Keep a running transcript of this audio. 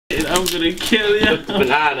I'm gonna kill you.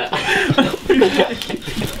 Banana.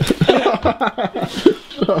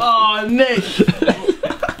 Oh, Nick.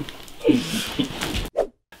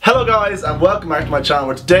 Hello guys and welcome back to my channel,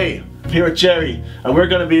 where today I'm here with Jerry and we're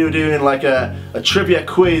going to be doing like a trivia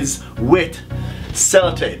quiz with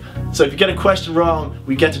sellotape. So if you get a question wrong,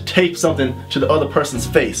 we get to tape something to the other person's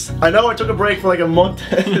face. I know I took a break for like a month.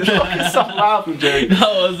 Stop laughing, Jerry. That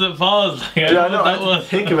was a pause. Like, yeah, I know, I had to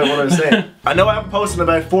think about what I was saying. I know I haven't posted in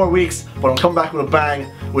about 4 weeks, but I'm coming back with a bang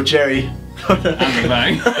with Jerry. And a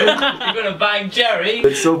bang. You're gonna bang Jerry?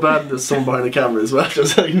 It's so bad there's someone behind the camera as well,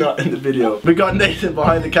 just like not in the video. We got Nathan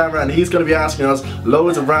behind the camera and he's going to be asking us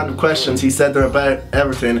loads of random questions. He said they're about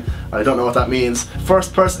everything. I don't know what that means.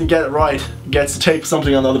 First person to get it right gets to tape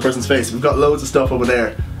something on the other person's face. We've got loads of stuff over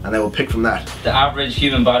there and then we'll pick from that. The average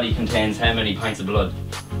human body contains how many pints of blood?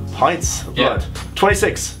 Pints of blood?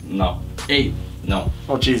 26. No. 8. No.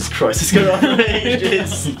 Oh Jesus Christ, it's going on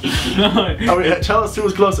ages. No. Tell us who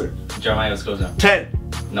was closer. Jeremiah was closer. 10.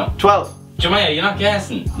 No. 12. Jeremiah, you're not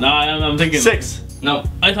guessing. No, I'm thinking 6. No.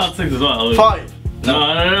 I thought 6 as well. 5.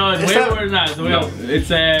 No, it's way 7. more than that. No. It's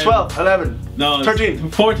 12. 11. No. 13.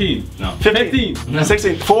 14. No. 15. No.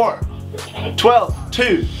 16. 4. 12.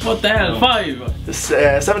 2. What the hell? No. 5.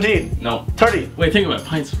 17. No. 30. Wait, think about it.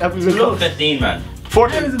 Pints. Have we been close? 15, man.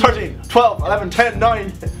 14, 13, 12, 11, 10,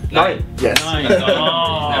 9. 9. Yes. 9. Never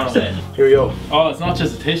Oh. said. Here we go. Oh, it's not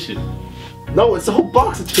just a tissue. No, it's a whole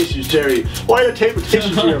box of tissues, Jerry. Why are you taping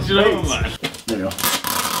tissues to your face? Man. There we go.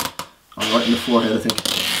 I'm right in the forehead, I think.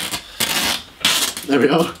 There we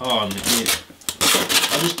go. Oh, Nick.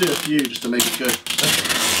 I'll just do a few just to make it good.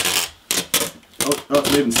 Oh,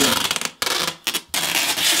 it's moving soon.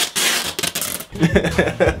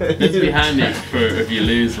 This would be handy for if you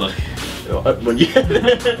lose, like. When you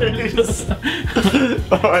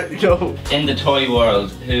alright, go. In the toy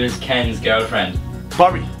world, who is Ken's girlfriend?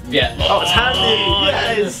 Barbie. Yeah. Oh, it's handy.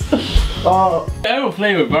 Yes. Oh, I would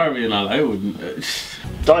play with Barbie and all. I wouldn't.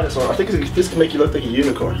 dinosaur. I think this can make you look like a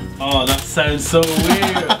unicorn. Oh, that sounds so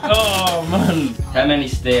weird. Oh man. How many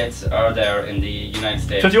states are there in the United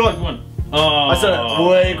States? 51. Oh, I said it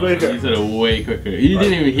way quicker. You said it way quicker. You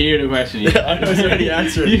didn't even hear the question. Yeah, I was already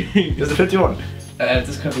answering. Is it 51?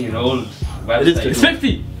 This could be an old website. It is It's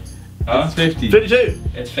 50. Huh? It's 50. 52.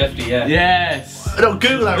 It's 50, yeah. Yes. No,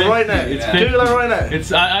 Google that right now. It's Google that right now.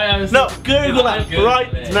 It's I was. No, Google that Google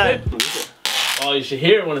right it. now. Oh, you should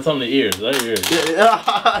hear it when it's on the ears. Is that your ears?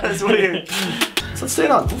 Yeah, that's weird. So it's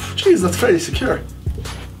staying on. Jeez, that's very secure.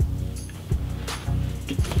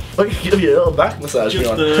 I can give you a little back massage.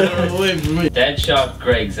 Just away from me. Deadshot,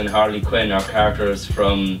 Griggs, and Harley Quinn are characters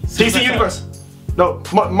from DC Universe. No,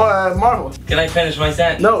 Marvel. Can I finish my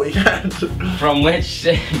sentence? No, you can't. From which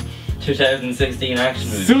 2016 action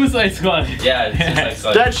movie? Suicide Squad. Yeah, it's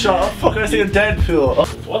Suicide Squad. Deadshot. Oh, fuck, I see a Deadpool. Oh,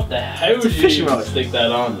 What the hell It's a would you fishing even rod. stick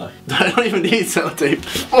that on like? I don't even need sellotape.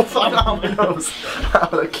 Oh, fuck, oh, my nose. How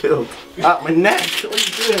would I killed? Ah, my neck. What are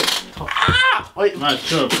you doing? Ah! Wait, Man,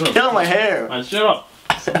 shut up, shut up. kill my hair. Man, shut up.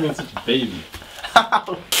 Stop being such a baby. Ow. I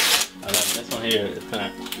like this one here. It's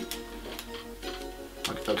kinda...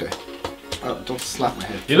 Okay. Oh, don't slap my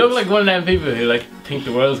head. You look like one of them people who like think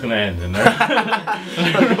the world's gonna end, and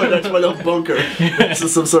That's my little bunker. This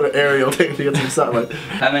is some sort of aerial thing to get some satellite.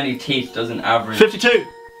 How many teeth does an average? 52.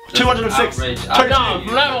 206. Average- 32. no,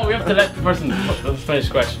 from now on we have to let the person finish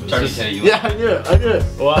the question. It's 32. just- You Yeah, I knew it. I knew it.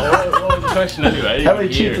 what was the question anyway? How many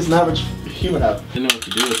teeth does an average human have? Didn't know what to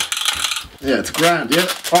do with it. Yeah, it's grand, yeah.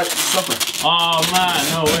 Alright, stop it. Oh man,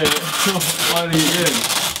 no way. What are you doing?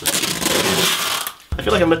 I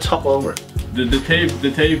feel like I'm gonna top over. The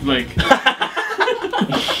tape like...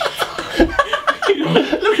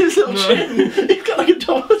 Look at his little chin. He's got like a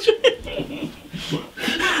double chin.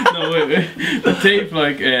 No, wait. The tape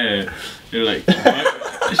like, they're like...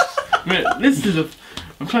 Man, listen to the...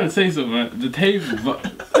 I'm trying to say something, man. The tape...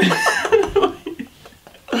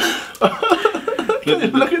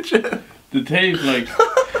 Look at you. The tape, like...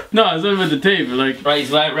 No, it's not about the tape, but like... Right,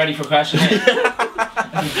 he's ready for question 8.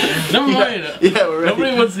 Never mind. Yeah, we're ready.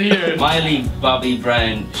 Nobody wants to hear it. Miley Bobby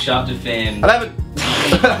Brown shot to fame. 11.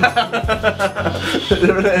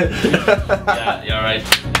 Yeah, you're right.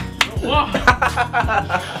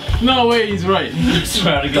 What? No way, he's right.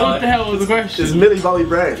 Swear to What God. the hell was the It's question? Millie Bobby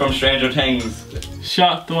Brown. From Stranger Things.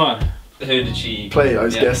 Shot what? Who did she Play, I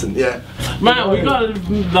was guessing, yeah. Man, we gotta...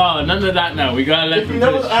 No, none of that now. We gotta let If you him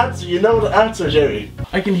know finish. the answer, you know the answer, Jerry.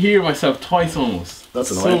 I can hear myself twice almost. That's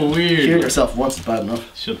so annoying. weird. Hearing yourself once is bad enough.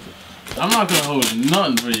 Shut the... I'm not gonna hold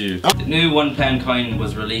nothing for you. The new £1 coin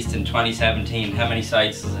was released in 2017. How many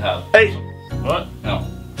sides does it have? 8. What? No.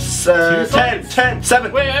 10,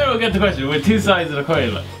 7. Wait, I don't get the question. With two sides of the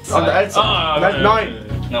coin, like. On the outside. Oh,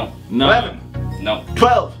 9. No. 11. No.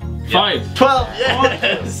 12. 5. 12.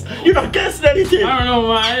 Yes. You're not guessing anything. I don't know,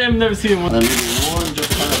 man. I've never seen one. And maybe one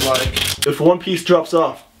just kind of like. If one piece drops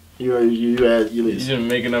off, you lose. You didn't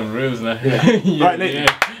make enough rules now. Yeah. Right, Nathan.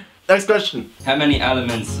 Yeah. Next question. How many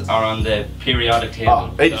elements are on the periodic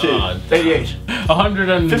table? 82, God, 88,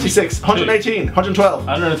 156, 118, 112,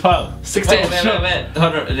 112. 16. Wait.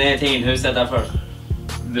 118. Who said that first?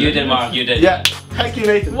 You did, Mark. You did. Yeah. Thank you,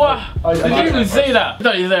 Nathan. What? I Did you did even say that? I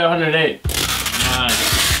thought you said 108. Man,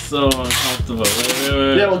 so uncomfortable.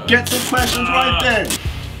 Wait. Yeah, well, get some questions right then.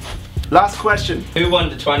 Last question. Who won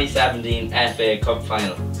the 2017 FA Cup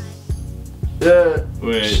final?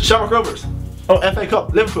 Wait. Shamrock Rovers. Oh, FA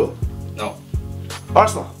Cup. Liverpool. No.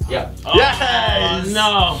 Arsenal. Yeah. Oh, Yes!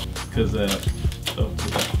 no. Because, I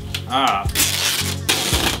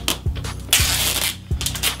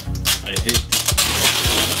hate.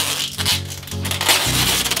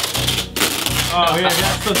 Oh, yeah,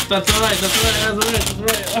 that's alright.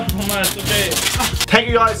 Oh, man, it's okay. Thank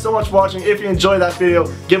you guys so much for watching. If you enjoyed that video,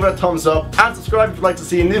 give it a thumbs up and subscribe if you'd like to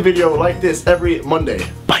see a new video like this every Monday.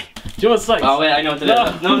 Bye. Do you know what's like? Oh wait, I know what to do.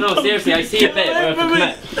 No, seriously, I see a bit.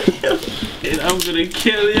 I'm gonna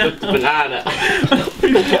kill you. Banana.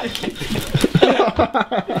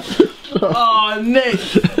 Oh, Nick.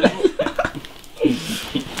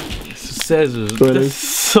 Scissors. That's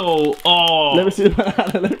so. Oh. Let me see the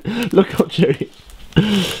banana. Look up, Jerry.